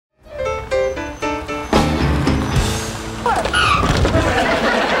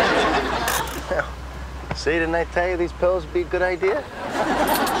See, didn't I tell you these pills would be a good idea?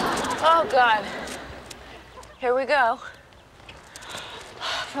 Oh, God. Here we go.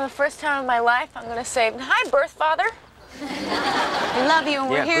 For the first time in my life, I'm gonna say, hi, birth father. We love you, and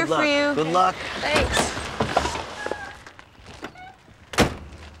we're here for you. Good luck. Thanks.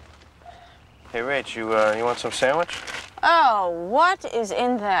 Hey, Rach, you want some sandwich? Oh, what is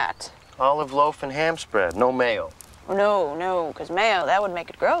in that? Olive loaf and ham spread, no mayo. No, because mayo, that would make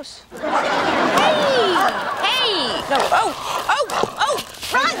it gross. Hey! No,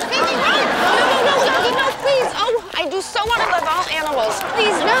 run, Phoebe, run! No, Doggy, no, please. Oh, I do so want to love all animals.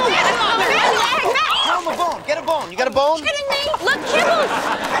 Please, no, get a bone. Throw him a bone, get a bone. You got a bone? Kidding me? Look, kibbles!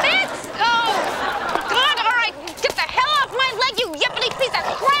 Bits! Oh, God, all right, get the hell off my leg, you yippity piece of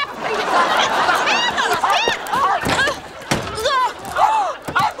crap!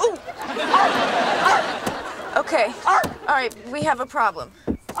 Okay, all right, we have a problem.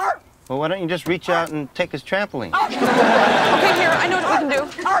 Well, why don't you just reach out and take his trampoline? Okay, here, I know what we can do.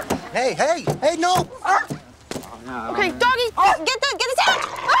 Hey, no! Okay, Doggy, get the sandwich!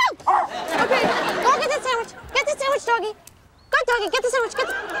 Okay, go get the sandwich. Get the sandwich, Doggy. Go, Doggy, get the sandwich.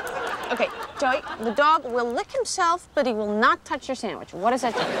 Okay, Joey, the dog will lick himself, but he will not touch your sandwich. What does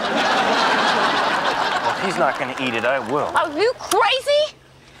that do? Well, if he's not going to eat it, I will. Are you crazy?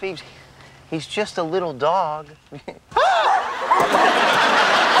 Phoebe, he's just a little dog.